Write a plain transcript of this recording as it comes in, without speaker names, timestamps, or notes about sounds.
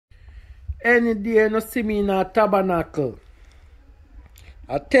Any day you see me in a tabernacle,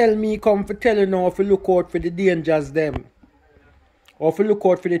 I tell me come for tell you now if you look out for the dangers them. Or if you look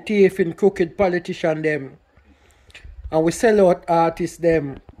out for the thief and crooked politician them. And we sell out artists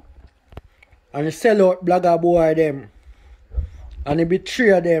them. And we sell out blogger boy them. And we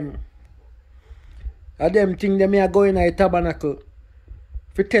betray them. And them thing them are going in a tabernacle.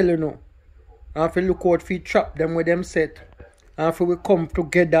 If you tell you now. And if you look out for you trap them with them set. And if we come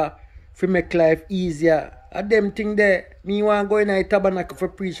together to make life easier. And them thing there, me want to go in a tabernacle for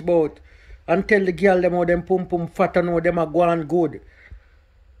preach about. And tell the girl them how them pum pum fat and how them are going good.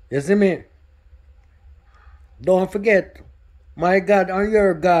 You see me? Don't forget, my God and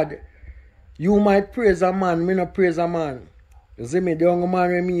your God, you might praise a man, me not praise a man. You see me? The young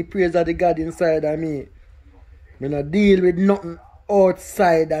man with me praise the God inside of me. Me not deal with nothing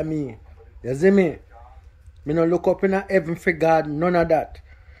outside of me. You see me? Me not look up in a heaven for God, none of that.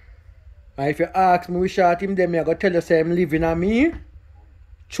 And if you ask me which shot him then I go tell you say him living on me,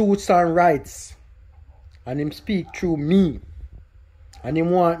 truths and rights. And him speak through me. And him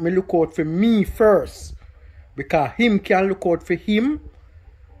want me look out for me first. Because him can look out for him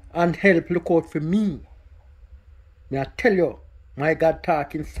and help look out for me. Me I tell you, my God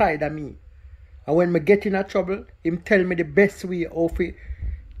talk inside of me. And when me get in a trouble, him tell me the best way of it,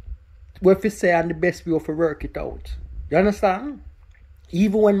 what to say and the best way of to work it out. You understand?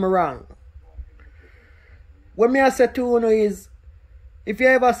 Even when me wrong. What me I say to you is, if you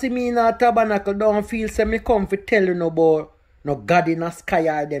ever see me in a tabernacle, don't feel say me come to tell you no about no God in a sky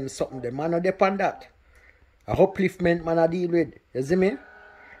or them something. The man no depend that. A upliftment man I deal with. You see me?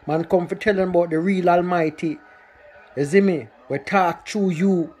 Man come to tell them about the real Almighty. You see me? We talk through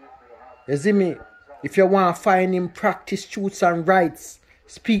you. You see me? If you want to find him, practice truths and rights.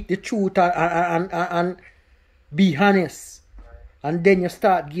 Speak the truth and be honest. And then you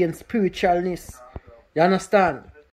start getting spiritualness. You understand?